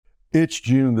It's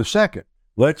June the 2nd.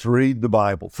 Let's read the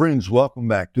Bible. Friends, welcome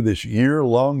back to this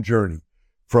year-long journey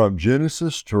from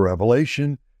Genesis to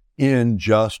Revelation in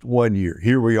just 1 year.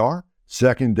 Here we are,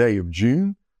 second day of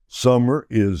June. Summer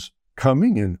is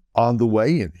coming and on the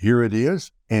way, and here it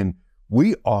is. And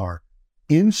we are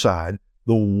inside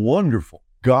the wonderful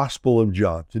Gospel of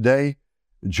John. Today,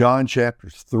 John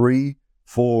chapters 3,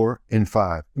 4, and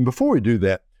 5. And before we do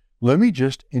that, let me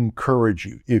just encourage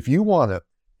you. If you want to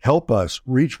help us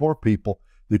reach more people,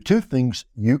 the two things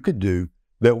you could do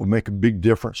that would make a big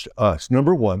difference to us.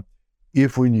 Number one,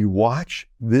 if when you watch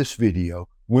this video,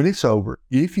 when it's over,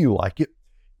 if you like it,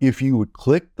 if you would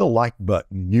click the like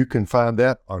button, you can find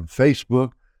that on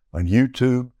Facebook, on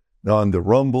YouTube, on the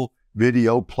Rumble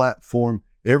video platform.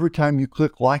 Every time you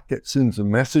click like, that sends a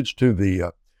message to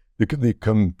the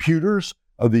computers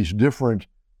of these different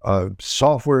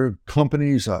software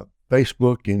companies,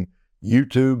 Facebook and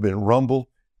YouTube and Rumble.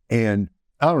 And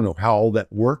I don't know how all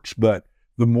that works, but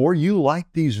the more you like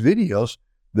these videos,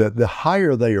 the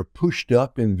higher they are pushed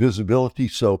up in visibility.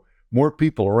 So more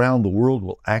people around the world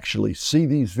will actually see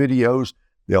these videos.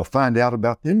 They'll find out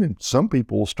about them, and some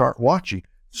people will start watching.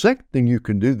 Second thing you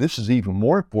can do, this is even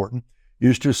more important,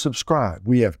 is to subscribe.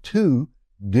 We have two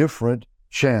different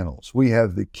channels. We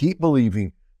have the Keep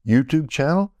Believing YouTube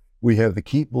channel. We have the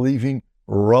Keep Believing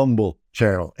Rumble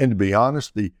channel. And to be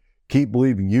honest, the Keep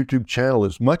Believing YouTube channel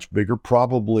is much bigger,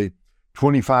 probably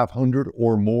 2,500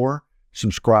 or more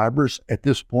subscribers at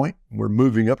this point. We're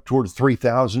moving up towards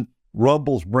 3,000.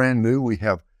 Rumble's brand new. We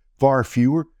have far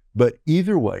fewer. But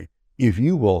either way, if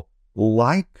you will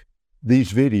like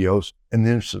these videos and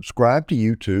then subscribe to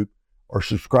YouTube or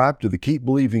subscribe to the Keep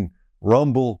Believing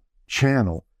Rumble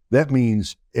channel, that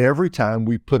means every time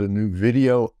we put a new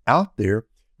video out there,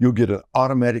 you'll get an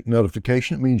automatic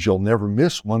notification. It means you'll never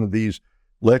miss one of these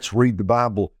Let's Read the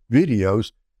Bible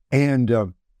videos. And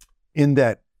in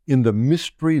the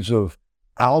mysteries of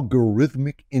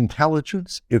algorithmic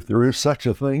intelligence, if there is such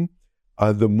a thing,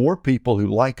 the more people who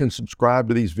like and subscribe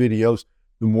to these videos,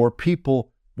 the more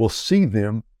people will see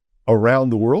them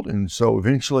around the world. And so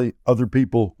eventually other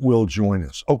people will join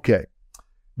us. Okay,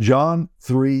 John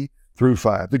 3 through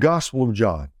 5, the Gospel of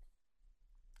John.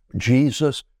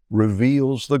 Jesus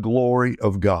reveals the glory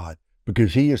of God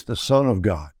because he is the Son of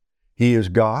God. He is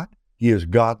God. He is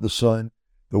God the Son.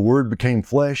 The Word became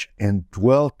flesh and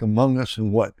dwelt among us,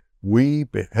 and what? We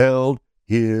beheld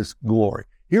his glory.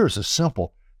 Here's a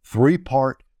simple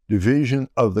three-part division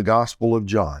of the Gospel of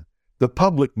John. The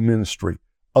public ministry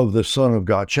of the Son of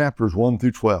God, chapters 1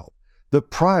 through 12. The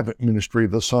private ministry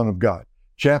of the Son of God,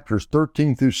 chapters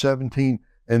 13 through 17.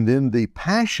 And then the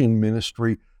passion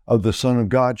ministry of the Son of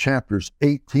God, chapters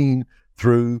 18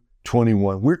 through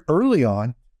 21. We're early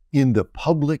on in the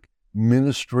public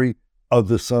ministry of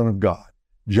the Son of God.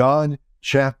 John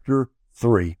chapter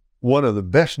 3, one of the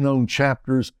best known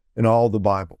chapters in all the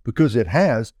Bible because it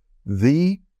has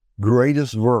the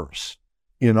greatest verse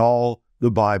in all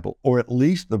the Bible, or at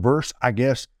least the verse I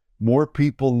guess more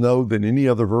people know than any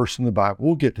other verse in the Bible.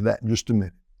 We'll get to that in just a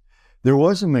minute. There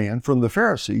was a man from the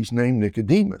Pharisees named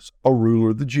Nicodemus, a ruler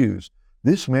of the Jews.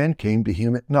 This man came to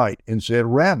him at night and said,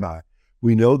 Rabbi,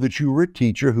 we know that you are a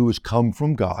teacher who has come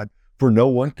from God, for no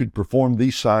one could perform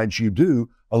these signs you do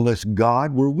unless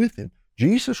God were with him.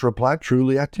 Jesus replied,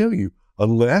 truly I tell you,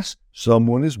 unless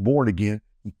someone is born again,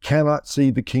 he cannot see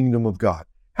the kingdom of God.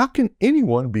 How can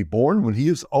anyone be born when he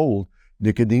is old?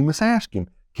 Nicodemus asked him,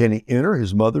 can he enter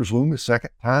his mother's womb a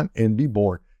second time and be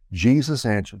born? Jesus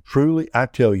answered, truly I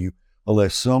tell you,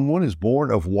 unless someone is born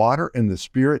of water and the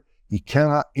Spirit, he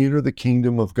cannot enter the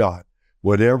kingdom of God.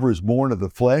 Whatever is born of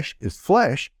the flesh is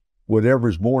flesh. Whatever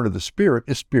is born of the Spirit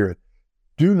is spirit.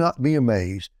 Do not be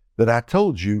amazed that I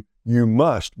told you, you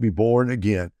must be born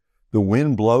again. The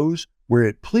wind blows where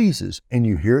it pleases, and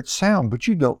you hear its sound, but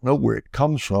you don't know where it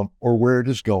comes from or where it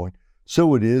is going.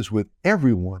 So it is with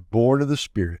everyone born of the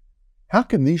Spirit. How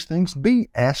can these things be?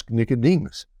 Asked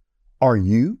Nicodemus. Are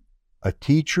you a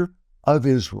teacher of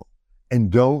Israel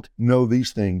and don't know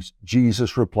these things?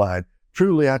 Jesus replied,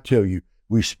 truly I tell you,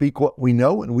 we speak what we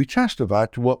know and we testify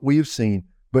to what we have seen,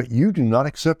 but you do not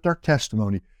accept our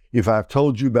testimony. If I've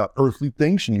told you about earthly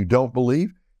things and you don't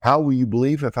believe, how will you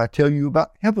believe if I tell you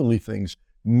about heavenly things?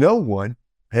 No one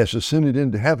has ascended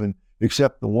into heaven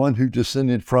except the one who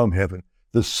descended from heaven,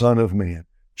 the Son of Man.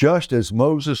 Just as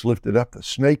Moses lifted up the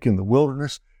snake in the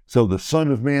wilderness, so the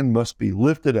Son of Man must be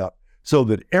lifted up, so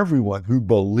that everyone who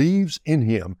believes in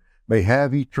him may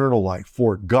have eternal life.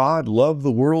 For God loved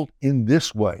the world in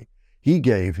this way. He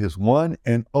gave his one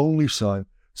and only Son,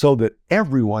 so that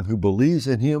everyone who believes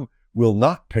in him will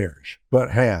not perish,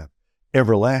 but have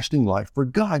everlasting life. For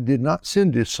God did not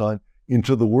send his Son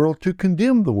into the world to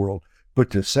condemn the world, but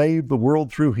to save the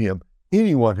world through him.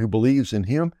 Anyone who believes in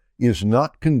him is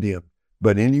not condemned,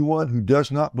 but anyone who does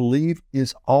not believe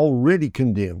is already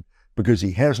condemned, because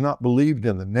he has not believed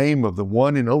in the name of the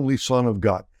one and only Son of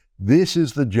God. This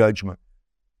is the judgment.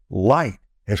 Light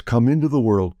has come into the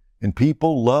world, and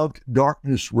people loved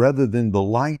darkness rather than the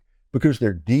light, because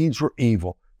their deeds were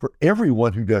evil. For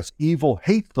everyone who does evil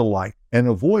hates the light and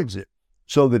avoids it,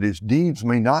 so that his deeds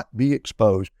may not be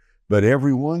exposed. But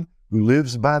everyone who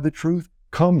lives by the truth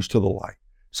comes to the light,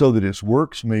 so that his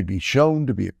works may be shown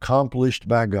to be accomplished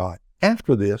by God.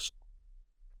 After this,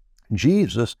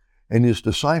 Jesus and his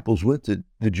disciples went to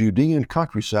the Judean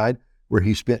countryside, where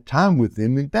he spent time with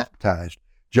them and baptized.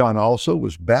 John also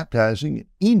was baptizing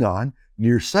in Enon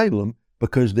near Salem,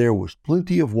 because there was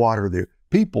plenty of water there.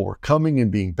 People were coming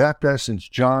and being baptized since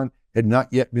John had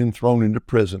not yet been thrown into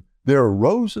prison. There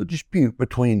arose a dispute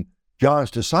between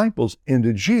John's disciples and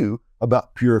a Jew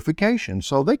about purification.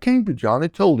 So they came to John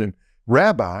and told him,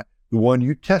 "Rabbi, the one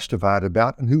you testified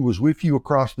about and who was with you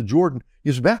across the Jordan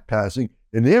is baptizing,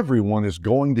 and everyone is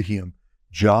going to him."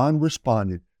 John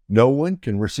responded, "No one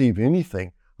can receive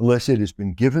anything unless it has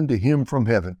been given to him from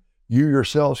heaven. You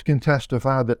yourselves can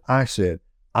testify that I said,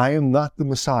 'I am not the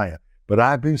Messiah, but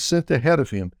I've been sent ahead of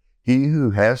him.' He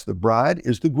who has the bride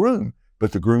is the groom,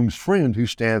 but the groom's friend who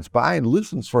stands by and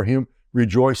listens for him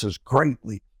rejoices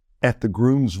greatly at the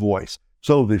groom's voice.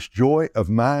 So this joy of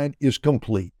mine is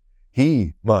complete.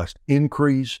 He must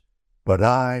increase, but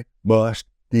I must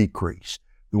decrease.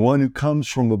 The one who comes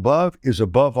from above is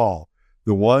above all.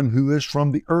 The one who is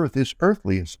from the earth is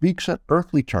earthly and speaks in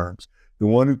earthly terms. The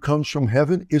one who comes from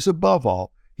heaven is above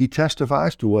all. He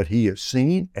testifies to what he has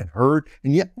seen and heard,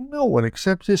 and yet no one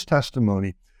accepts his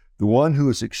testimony. The one who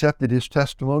has accepted his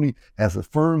testimony has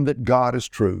affirmed that God is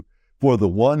true. For the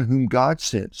one whom God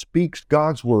sent speaks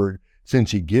God's word,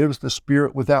 since he gives the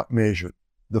Spirit without measure.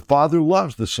 The Father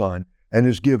loves the Son and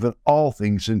has given all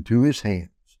things into his hands.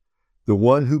 The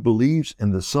one who believes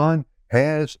in the Son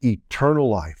has eternal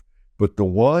life, but the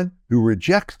one who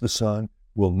rejects the Son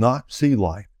will not see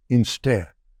life. Instead,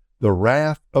 the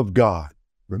wrath of God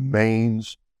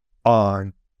remains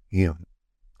on him."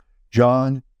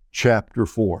 John chapter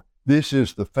 4. This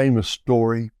is the famous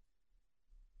story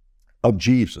of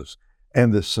Jesus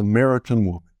and the Samaritan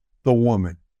woman, the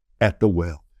woman at the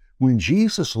well. When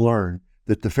Jesus learned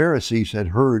that the Pharisees had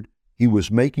heard he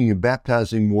was making and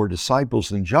baptizing more disciples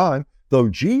than John, though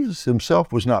Jesus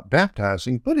himself was not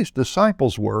baptizing, but his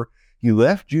disciples were, he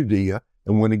left Judea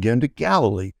and went again to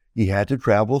Galilee. He had to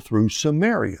travel through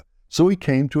Samaria. So he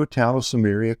came to a town of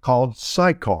Samaria called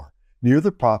Sychar, near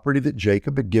the property that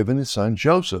Jacob had given his son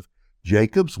Joseph.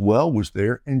 Jacob's well was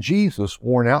there, and Jesus,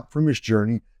 worn out from his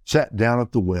journey, sat down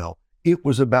at the well. It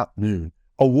was about noon.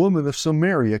 A woman of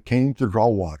Samaria came to draw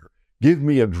water. "Give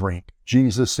me a drink,"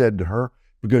 Jesus said to her,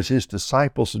 because his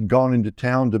disciples had gone into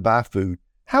town to buy food.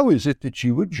 "How is it that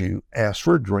you, a Jew, ask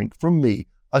for a drink from me,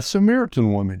 a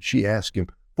Samaritan woman?" she asked him,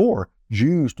 for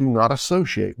Jews do not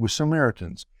associate with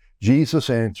Samaritans. Jesus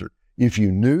answered, "If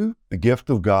you knew the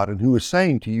gift of God and who is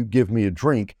saying to you, 'Give me a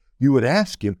drink,' you would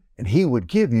ask him, and he would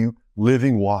give you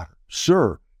living water."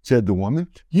 "Sir," said the woman,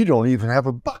 "you don't even have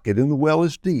a bucket, and the well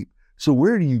is deep. So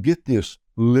where do you get this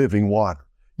living water?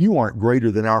 You aren't greater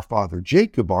than our father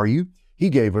Jacob, are you? He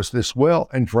gave us this well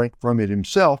and drank from it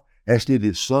himself, as did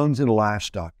his sons and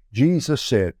livestock." Jesus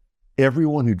said,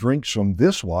 "Everyone who drinks from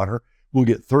this water will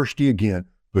get thirsty again,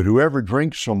 but whoever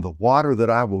drinks from the water that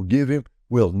I will give him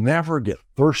will never get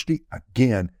thirsty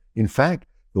again. In fact,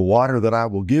 the water that I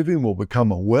will give him will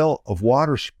become a well of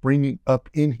water springing up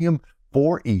in him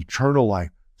for eternal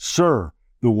life." "Sir,"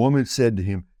 the woman said to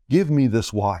him, "give me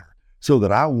this water so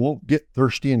that I won't get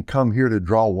thirsty and come here to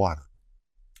draw water."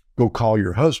 "Go call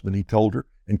your husband," he told her,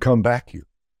 "and come back here."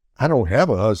 "I don't have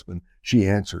a husband," she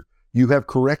answered. "You have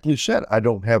correctly said, 'I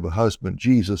don't have a husband,'"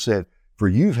 Jesus said, "for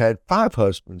you've had 5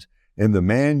 husbands, and the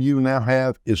man you now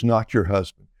have is not your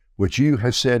husband. What you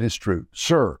have said is true."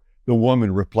 "Sir," the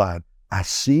woman replied, "I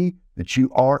see that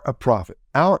you are a prophet.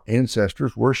 Our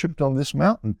ancestors worshipped on this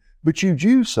mountain, but you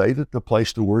Jews say that the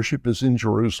place to worship is in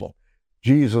Jerusalem."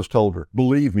 Jesus told her,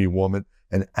 "Believe me, woman,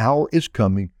 an hour is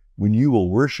coming when you will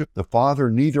worship the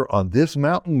Father neither on this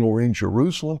mountain nor in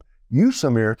Jerusalem. You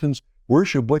Samaritans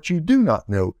worship what you do not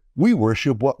know. We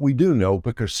worship what we do know,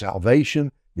 because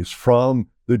salvation is from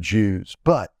the Jews.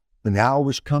 But an hour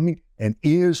is coming and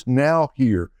is now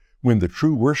here when the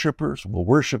true worshipers will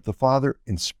worship the Father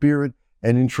in spirit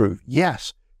and in truth.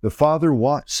 Yes, the Father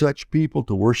wants such people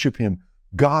to worship him.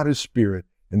 God is spirit,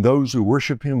 and those who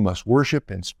worship him must worship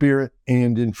in spirit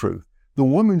and in truth." The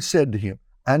woman said to him,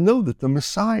 "I know that the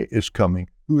Messiah is coming,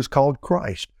 who is called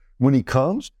Christ. When he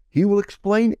comes, he will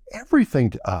explain everything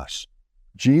to us.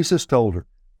 Jesus told her,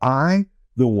 I,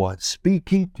 the one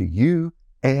speaking to you,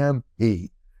 am he.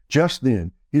 Just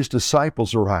then, his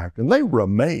disciples arrived, and they were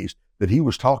amazed that he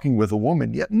was talking with a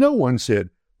woman, yet no one said,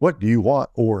 what do you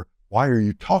want? Or why are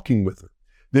you talking with her?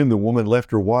 Then the woman left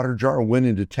her water jar and went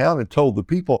into town and told the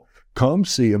people, come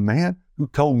see a man who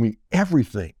told me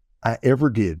everything I ever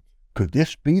did. Could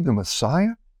this be the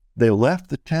Messiah? They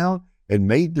left the town and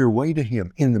made their way to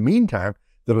him. In the meantime,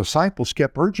 the disciples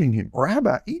kept urging him,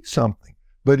 Rabbi, eat something.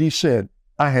 But he said,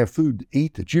 I have food to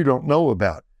eat that you don't know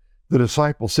about. The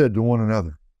disciples said to one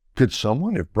another, could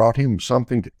someone have brought him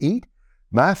something to eat?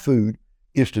 My food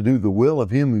is to do the will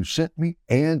of him who sent me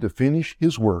and to finish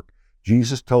his work.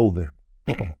 Jesus told them,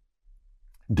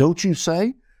 don't you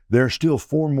say there are still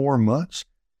 4 more months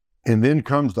and then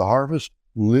comes the harvest?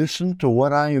 Listen to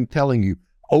what I am telling you.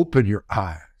 Open your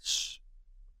eyes.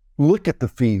 Look at the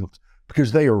fields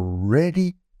because they are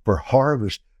ready for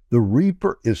harvest. The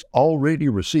reaper is already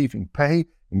receiving pay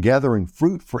and gathering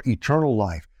fruit for eternal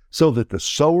life so that the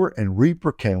sower and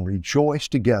reaper can rejoice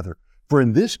together. For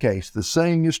in this case, the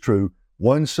saying is true,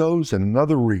 one sows and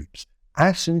another reaps.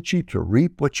 I sent you to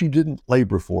reap what you didn't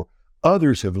labor for.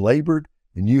 Others have labored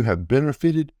and you have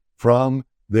benefited from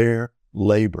their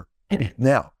labor.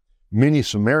 Now, many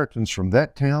Samaritans from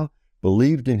that town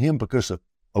believed in him because of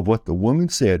what the woman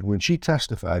said when she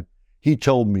testified, he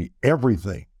told me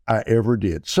everything I ever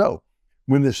did. So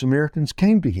when the Samaritans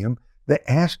came to him, they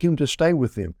asked him to stay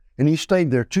with them, and he stayed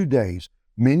there 2 days.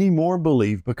 Many more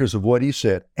believed because of what he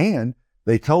said, and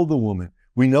they told the woman,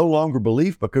 we no longer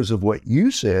believe because of what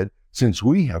you said, since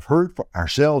we have heard for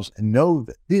ourselves and know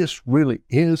that this really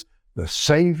is the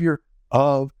Savior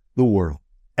of the world.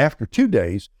 After 2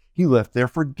 days, he left there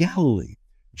for Galilee.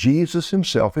 Jesus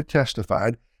himself had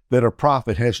testified that a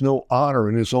prophet has no honor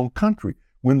in his own country.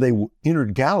 When they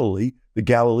entered Galilee, the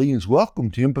Galileans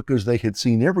welcomed him because they had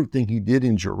seen everything he did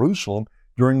in Jerusalem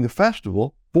during the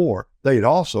festival, for they had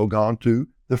also gone to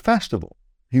the festival.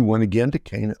 He went again to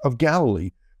Cana of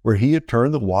Galilee, where he had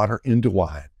turned the water into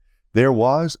wine. There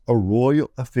was a royal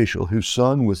official whose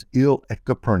son was ill at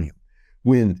Capernaum.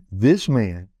 When this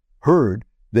man heard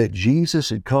that Jesus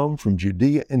had come from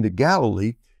Judea into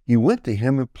Galilee, he went to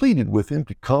him and pleaded with him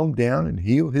to come down and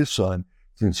heal his son,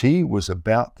 since he was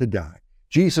about to die.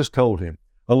 Jesus told him,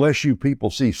 unless you people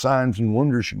see signs and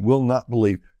wonders, you will not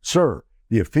believe. Sir,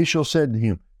 the official said to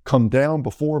him, come down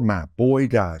before my boy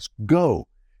dies. Go.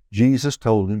 Jesus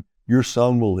told him, your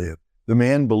son will live. The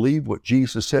man believed what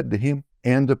Jesus said to him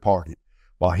and departed.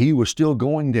 While he was still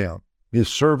going down, his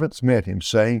servants met him,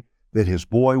 saying that his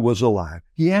boy was alive.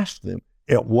 He asked them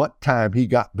at what time he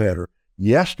got better.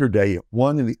 Yesterday at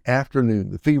 1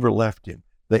 p.m, the fever left him.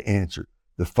 They answered.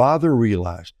 The father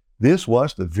realized this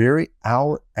was the very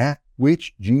hour at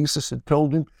which Jesus had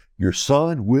told him, your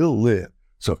son will live.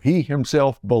 So he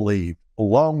himself believed,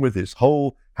 along with his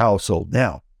whole household.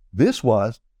 Now, this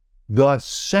was the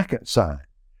second sign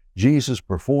Jesus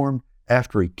performed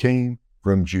after he came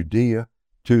from Judea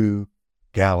to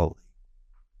Galilee.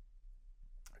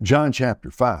 John chapter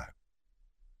 5.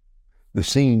 The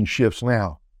scene shifts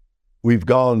now. We've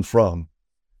gone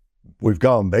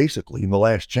basically in the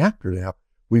last chapter now,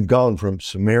 we've gone from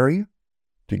Samaria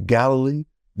to Galilee.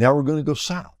 Now we're going to go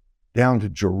south, down to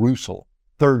Jerusalem.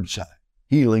 Third sign,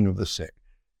 healing of the sick.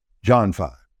 John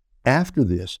 5. After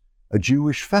this, a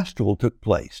Jewish festival took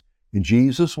place, and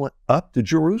Jesus went up to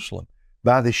Jerusalem.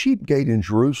 By the sheep gate in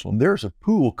Jerusalem, there's a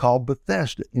pool called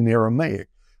Bethesda in Aramaic,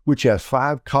 which has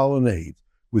 5 colonnades.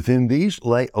 Within these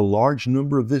lay a large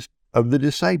number of the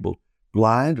disabled,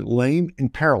 blind, lame,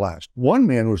 and paralyzed. One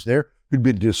man was there who'd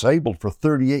been disabled for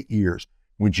 38 years.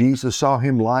 When Jesus saw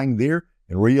him lying there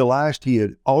and realized he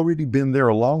had already been there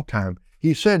a long time,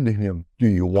 he said to him, do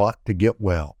you want to get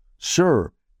well?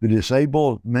 Sir, the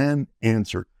disabled man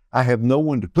answered, I have no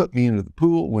one to put me into the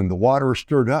pool when the water is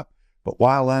stirred up, but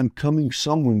while I'm coming,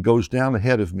 someone goes down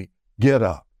ahead of me. Get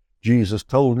up. Jesus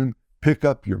told him, pick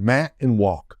up your mat and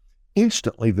walk.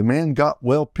 Instantly, the man got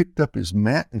well, picked up his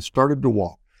mat, and started to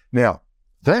walk. Now,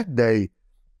 that day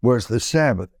was the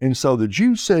Sabbath, and so the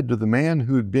Jews said to the man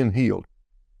who had been healed,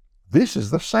 this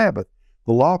is the Sabbath.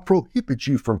 The law prohibits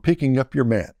you from picking up your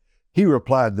mat. He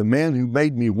replied, the man who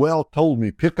made me well told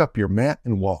me, pick up your mat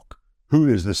and walk. Who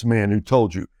is this man who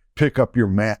told you, pick up your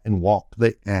mat and walk?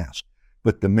 They asked.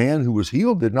 But the man who was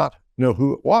healed did not know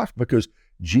who it was, because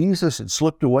Jesus had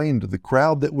slipped away into the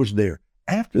crowd that was there.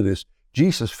 After this,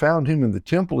 Jesus found him in the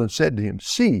temple and said to him,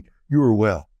 see, you are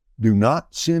well. Do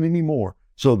not sin anymore,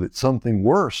 so that something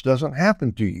worse doesn't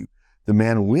happen to you. The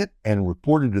man went and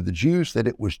reported to the Jews that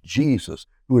it was Jesus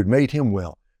who had made him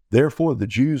well. Therefore, the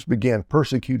Jews began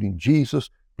persecuting Jesus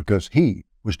because he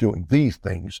was doing these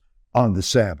things on the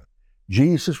Sabbath.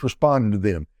 Jesus responded to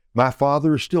them, "My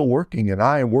Father is still working, and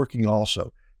I am working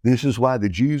also." This is why the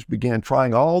Jews began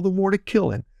trying all the more to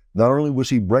kill him. Not only was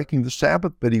he breaking the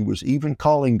Sabbath, but he was even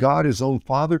calling God his own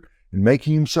Father and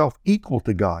making himself equal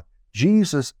to God.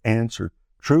 Jesus answered,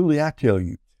 "Truly I tell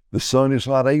you, the Son is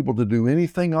not able to do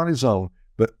anything on his own,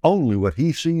 but only what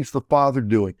he sees the Father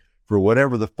doing. For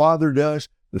whatever the Father does,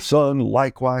 the Son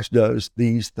likewise does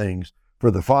these things. For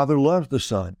the Father loves the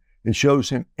Son and shows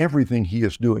him everything he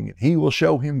is doing, and he will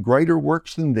show him greater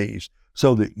works than these,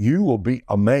 so that you will be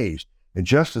amazed. And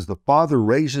just as the Father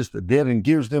raises the dead and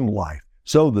gives them life,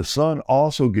 so the Son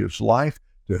also gives life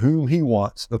to whom he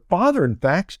wants. The Father, in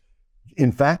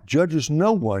fact, judges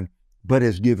no one, but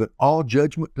has given all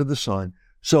judgment to the Son,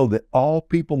 so that all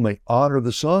people may honor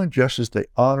the Son just as they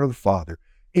honor the Father.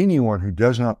 Anyone who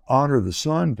does not honor the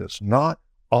Son does not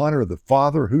honor the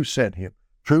Father who sent him.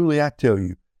 Truly I tell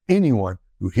you, anyone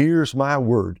who hears my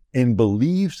word and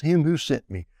believes him who sent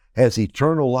me has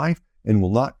eternal life and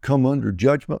will not come under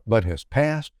judgment, but has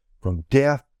passed from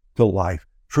death to life.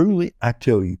 Truly I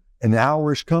tell you, an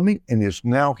hour is coming and is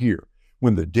now here,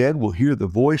 when the dead will hear the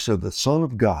voice of the Son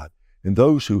of God, and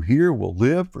those who hear will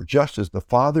live. For just as the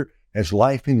Father has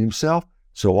life in himself,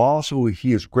 so also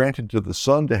he has granted to the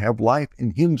Son to have life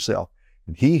in himself,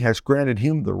 and he has granted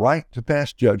him the right to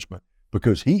pass judgment,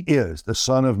 because he is the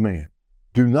Son of Man.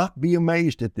 Do not be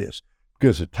amazed at this,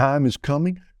 because the time is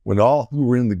coming when all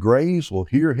who are in the graves will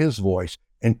hear his voice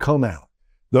and come out.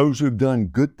 Those who have done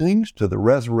good things to the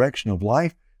resurrection of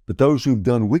life, but those who have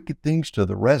done wicked things to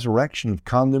the resurrection of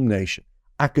condemnation.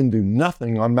 I can do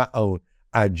nothing on my own.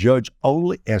 I judge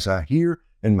only as I hear,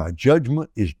 and my judgment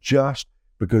is just,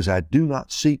 because I do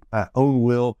not seek my own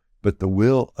will, but the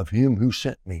will of him who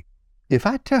sent me. If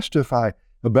I testify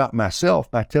about myself,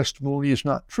 my testimony is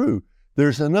not true.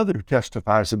 There's another who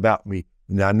testifies about me,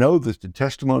 and I know that the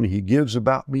testimony he gives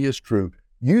about me is true.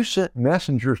 You sent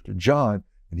messengers to John,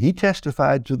 and he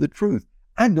testified to the truth.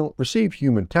 I don't receive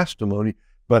human testimony,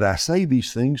 but I say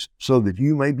these things so that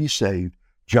you may be saved.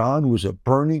 John was a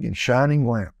burning and shining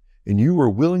lamp, and you were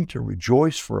willing to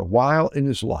rejoice for a while in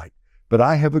his light. But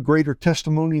I have a greater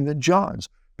testimony than John's,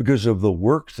 because of the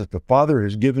works that the Father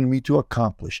has given me to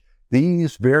accomplish.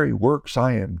 These very works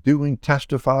I am doing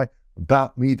testify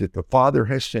about me that the Father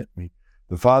has sent me.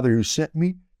 The Father who sent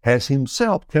me has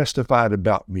himself testified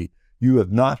about me. You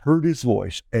have not heard his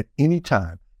voice at any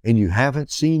time, and you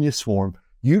haven't seen his form.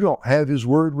 You don't have his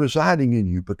word residing in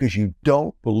you, because you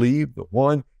don't believe the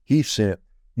one he sent.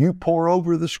 You pore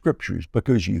over the scriptures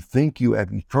because you think you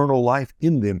have eternal life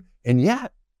in them, and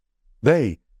yet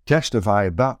they testify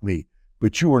about me,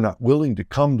 but you are not willing to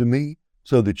come to me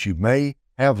so that you may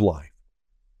have life.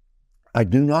 I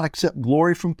do not accept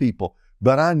glory from people,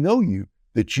 but I know you,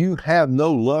 that you have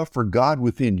no love for God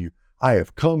within you. I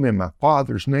have come in my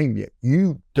Father's name, yet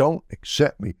you don't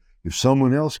accept me. If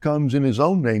someone else comes in his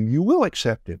own name, you will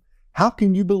accept him. How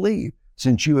can you believe,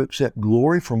 since you accept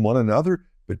glory from one another,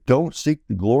 but don't seek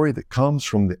the glory that comes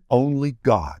from the only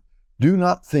God? Do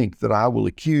not think that I will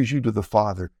accuse you to the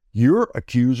Father. Your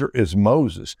accuser is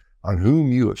Moses, on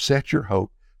whom you have set your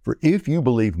hope. For if you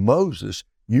believe Moses,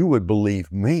 you would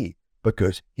believe me,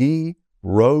 because he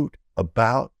wrote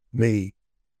about me.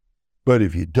 But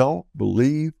if you don't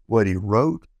believe what he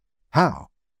wrote, how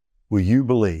will you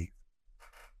believe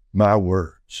my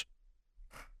words?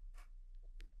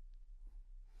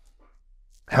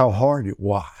 How hard it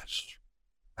was,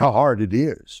 how hard it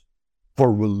is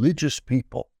for religious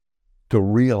people to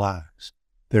realize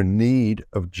their need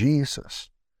of Jesus.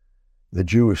 The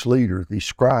Jewish leaders, the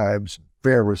scribes,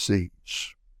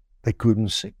 Pharisees, they couldn't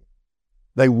see it.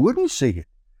 They wouldn't see it.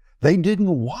 They didn't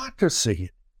want to see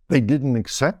it. They didn't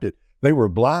accept it. They were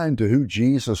blind to who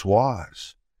Jesus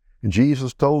was. And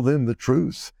Jesus told them the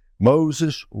truth.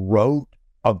 Moses wrote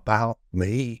about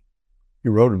me. He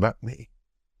wrote about me.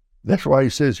 That's why he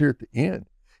says here at the end,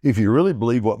 if you really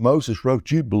believe what Moses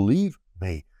wrote, you believe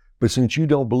me. But since you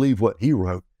don't believe what he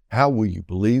wrote, how will you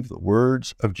believe the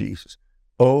words of Jesus?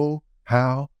 Oh,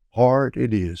 how hard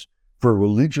it is for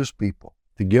religious people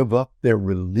to give up their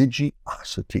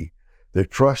religiosity, their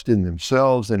trust in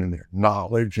themselves and in their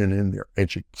knowledge and in their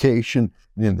education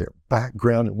and in their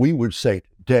background. And we would say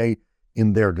today,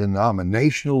 in their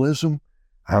denominationalism,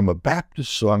 I'm a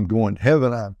Baptist, so I'm going to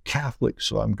heaven. I'm Catholic,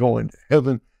 so I'm going to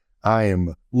heaven. I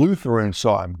am Lutheran,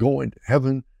 so I'm going to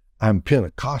heaven. I'm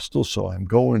Pentecostal, so I'm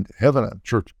going to heaven. I'm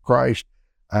Church of Christ.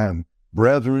 I'm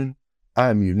Brethren.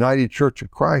 I'm United Church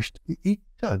of Christ. It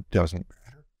doesn't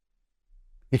matter.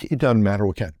 It doesn't matter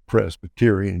what kind of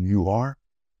Presbyterian you are.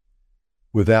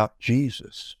 Without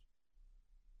Jesus,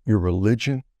 your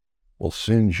religion will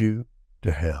send you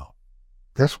to hell.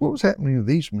 That's what was happening to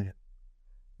these men.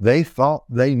 They thought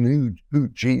they knew who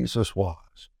Jesus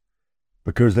was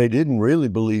because they didn't really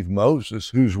believe Moses,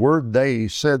 whose word they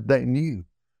said they knew.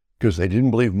 Because they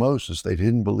didn't believe Moses, they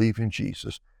didn't believe in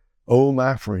Jesus. Oh,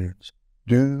 my friends,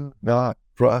 do not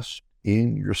trust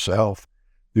in yourself.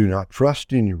 Do not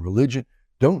trust in your religion.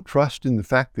 Don't trust in the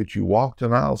fact that you walked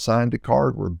an aisle, signed a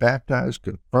card, were baptized,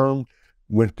 confirmed,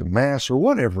 went to Mass, or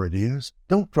whatever it is.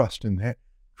 Don't trust in that.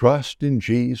 Trust in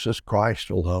Jesus Christ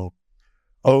alone.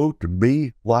 Oh, to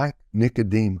be like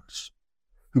Nicodemus,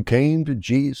 who came to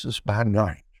Jesus by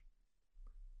night,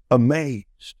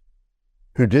 amazed,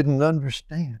 who didn't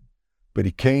understand, but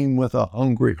he came with a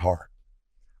hungry heart.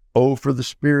 Oh, for the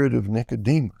spirit of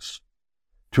Nicodemus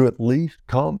to at least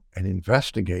come and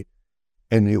investigate.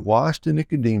 And it was to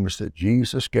Nicodemus that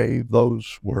Jesus gave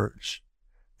those words.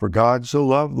 For God so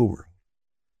loved the world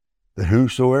that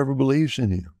whosoever believes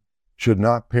in him should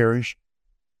not perish,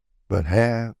 but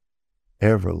have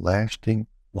everlasting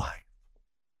life.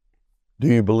 Do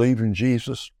you believe in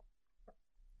Jesus?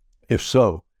 If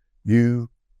so, you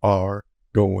are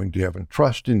going to heaven.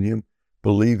 Trust in him.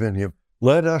 Believe in him.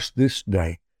 Let us this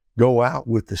day go out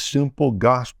with the simple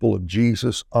gospel of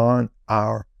Jesus on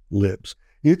our lips.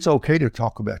 It's okay to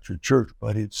talk about your church,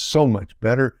 but it's so much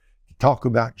better to talk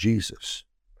about Jesus.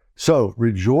 So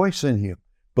rejoice in him,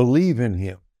 believe in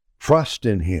him, trust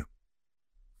in him.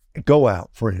 Go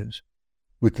out, friends,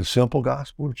 with the simple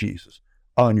gospel of Jesus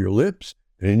on your lips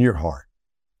and in your heart.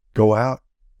 Go out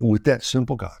with that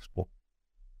simple gospel.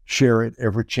 Share it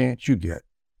every chance you get.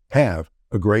 Have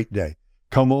a great day.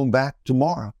 Come on back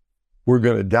tomorrow. We're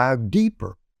going to dive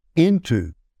deeper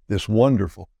into this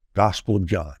wonderful Gospel of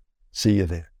John. See you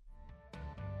then.